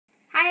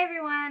Hi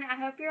everyone,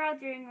 I hope you're all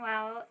doing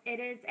well.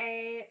 It is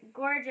a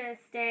gorgeous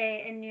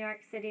day in New York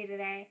City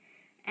today,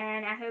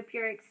 and I hope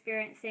you're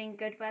experiencing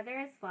good weather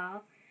as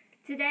well.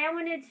 Today I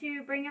wanted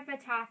to bring up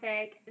a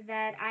topic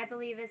that I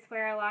believe is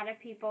where a lot of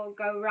people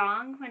go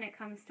wrong when it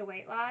comes to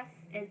weight loss.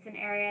 It's an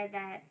area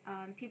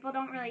that people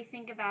don't really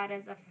think about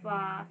as a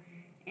flaw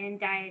in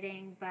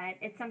dieting, but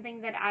it's something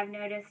that I've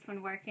noticed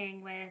when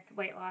working with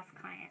weight loss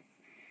clients.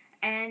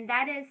 And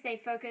that is they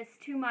focus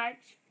too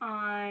much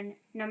on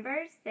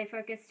numbers, they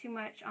focus too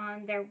much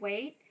on their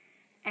weight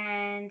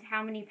and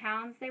how many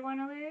pounds they want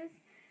to lose,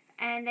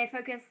 and they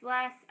focus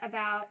less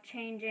about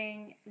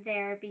changing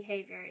their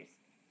behaviors.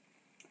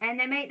 And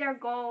they make their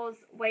goals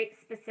weight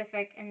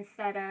specific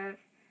instead of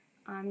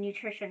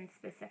nutrition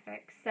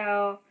specific.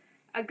 So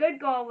a good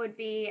goal would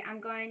be,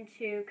 I'm going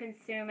to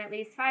consume at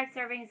least 5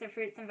 servings of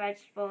fruits and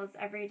vegetables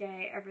every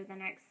day over the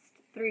next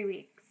 3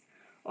 weeks.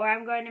 Or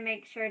I'm going to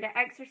make sure to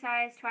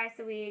exercise twice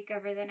a week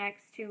over the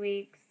next 2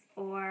 weeks,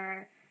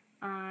 or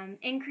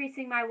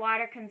increasing my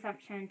water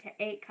consumption to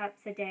 8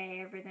 cups a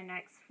day over the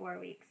next 4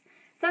 weeks.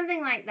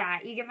 Something like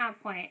that. You get my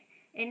point.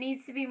 It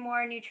needs to be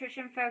more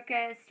nutrition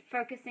focused,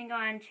 focusing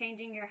on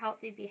changing your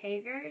healthy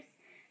behaviors.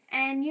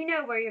 And you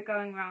know where you're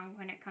going wrong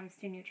when it comes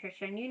to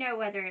nutrition. You know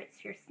whether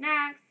it's your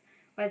snacks,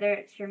 whether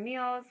it's your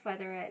meals,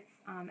 whether it's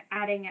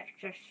adding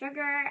extra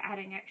sugar,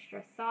 adding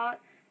extra salt,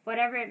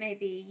 whatever it may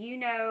be. You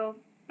know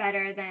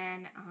better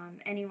than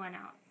anyone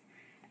else.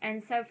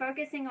 And so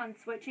focusing on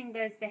switching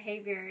those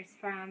behaviors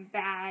from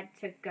bad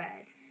to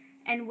good.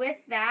 And with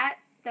that,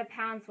 the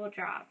pounds will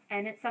drop.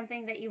 And it's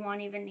something that you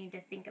won't even need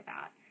to think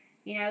about.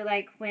 You know,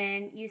 like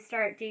when you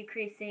start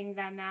decreasing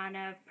the amount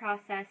of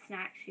processed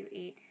snacks you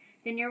eat,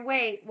 then your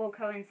weight will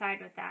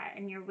coincide with that,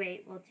 and your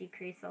weight will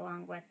decrease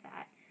along with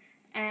that.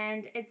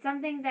 And it's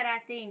something that I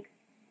think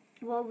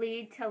will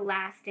lead to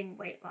lasting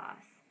weight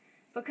loss.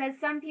 Because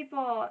some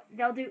people,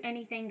 they'll do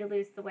anything to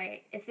lose the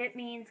weight. If it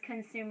means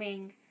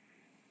consuming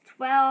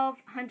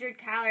 1,200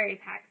 calorie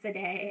packs a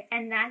day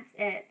and that's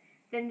it,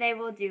 then they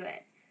will do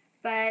it.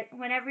 But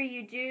whenever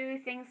you do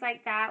things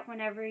like that,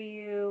 whenever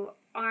you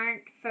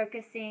aren't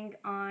focusing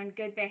on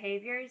good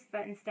behaviors,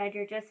 but instead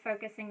you're just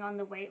focusing on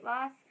the weight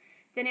loss,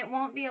 then it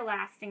won't be a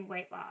lasting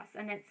weight loss.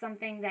 And it's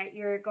something that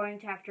you're going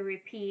to have to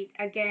repeat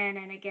again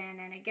and again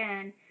and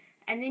again.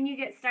 And then you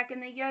get stuck in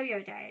the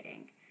yo-yo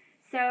dieting.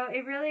 So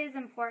it really is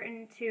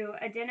important to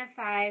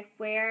identify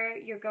where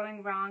you're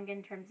going wrong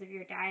in terms of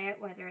your diet,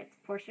 whether it's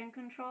portion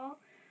control,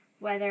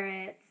 whether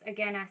it's,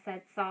 again, I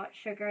said salt,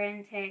 sugar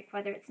intake,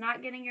 whether it's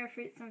not getting your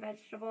fruits and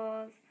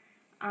vegetables,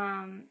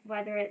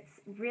 whether it's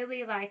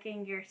really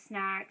liking your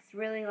snacks,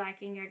 really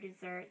liking your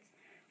desserts,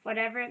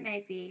 whatever it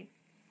may be,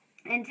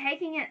 and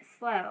taking it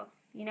slow,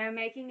 you know,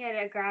 making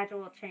it a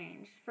gradual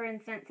change. For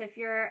instance, if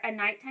you're a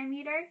nighttime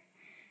eater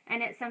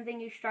and it's something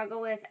you struggle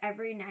with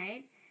every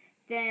night,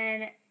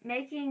 then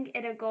making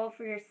it a goal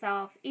for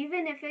yourself,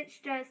 even if it's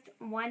just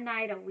one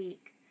night a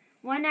week.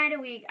 One night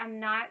a week, I'm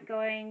not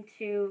going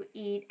to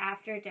eat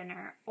after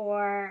dinner,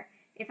 or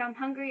if I'm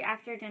hungry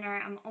after dinner,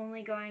 I'm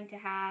only going to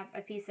have a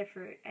piece of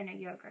fruit and a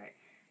yogurt.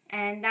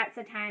 And that's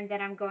a time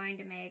that I'm going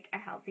to make a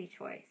healthy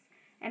choice.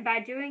 And by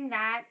doing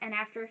that, and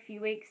after a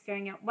few weeks,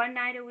 doing it one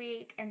night a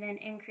week, and then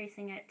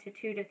increasing it to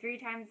 2 to 3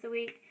 times a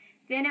week,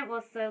 then it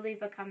will slowly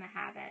become a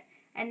habit.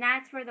 And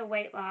that's where the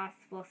weight loss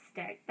will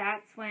stick.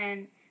 That's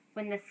when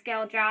the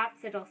scale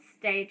drops, it'll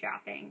stay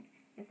dropping,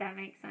 if that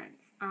makes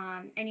sense.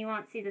 And you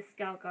won't see the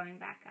scale going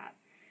back up.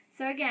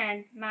 So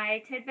again,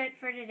 my tidbit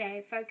for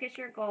today, focus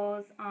your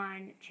goals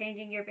on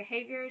changing your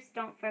behaviors.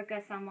 Don't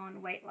focus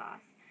on weight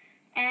loss.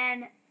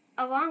 And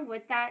along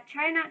with that,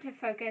 try not to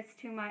focus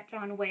too much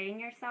on weighing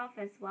yourself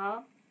as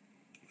well.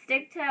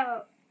 Stick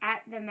to,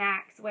 at the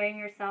max, weighing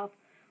yourself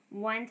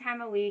 1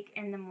 time a week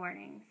in the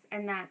mornings,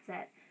 and that's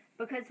it.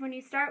 Because when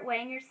you start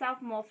weighing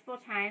yourself multiple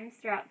times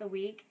throughout the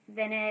week,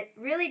 then it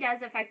really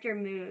does affect your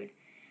mood.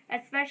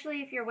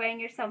 Especially if you're weighing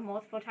yourself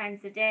multiple times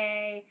a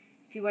day,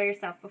 if you weigh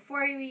yourself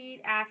before you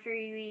eat, after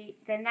you eat,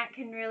 then that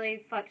can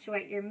really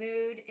fluctuate your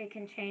mood. It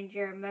can change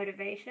your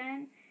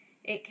motivation.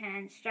 It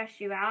can stress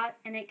you out,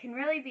 and it can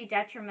really be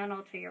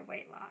detrimental to your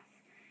weight loss.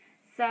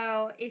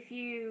 So if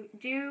you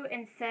do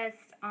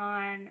insist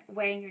on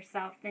weighing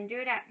yourself, then do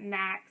it at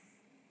max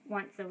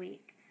once a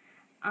week.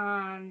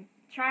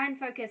 Try and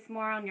focus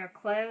more on your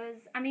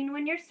clothes. I mean,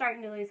 when you're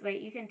starting to lose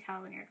weight, you can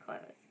tell in your clothes.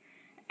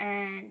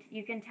 And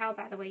you can tell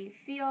by the way you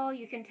feel.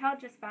 You can tell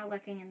just by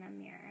looking in the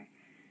mirror.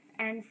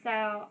 And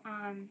so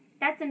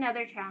that's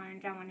another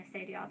challenge I want to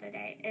say to y'all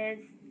today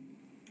is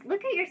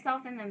look at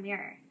yourself in the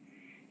mirror.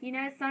 You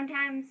know,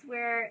 sometimes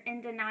we're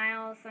in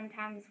denial.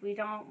 Sometimes we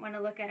don't want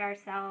to look at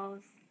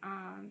ourselves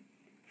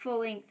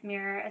full-length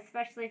mirror,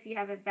 especially if you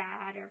have a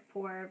bad or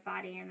poor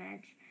body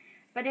image.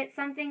 But it's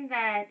something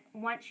that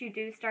once you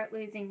do start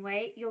losing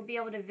weight, you'll be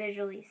able to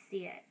visually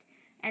see it.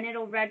 And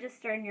it'll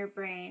register in your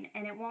brain.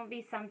 And it won't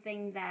be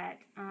something that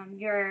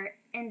you're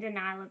in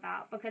denial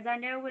about. Because I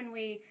know when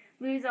we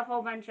lose a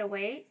whole bunch of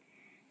weight,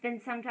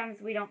 then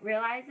sometimes we don't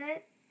realize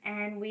it.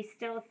 And we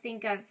still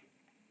think of,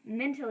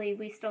 mentally,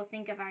 we still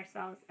think of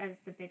ourselves as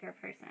the bigger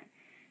person.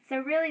 So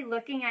really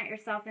looking at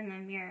yourself in the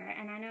mirror,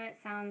 and I know it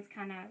sounds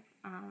kind of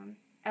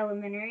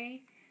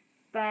elementary,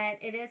 but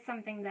it is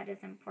something that is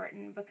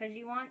important because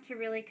you want to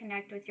really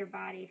connect with your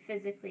body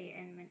physically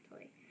and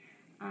mentally.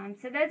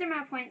 So those are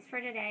my points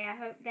for today. I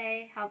hope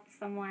they helped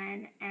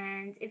someone.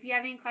 And if you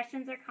have any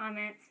questions or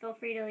comments, feel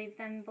free to leave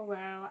them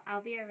below.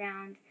 I'll be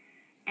around.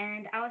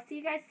 And I will see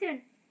you guys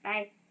soon.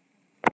 Bye.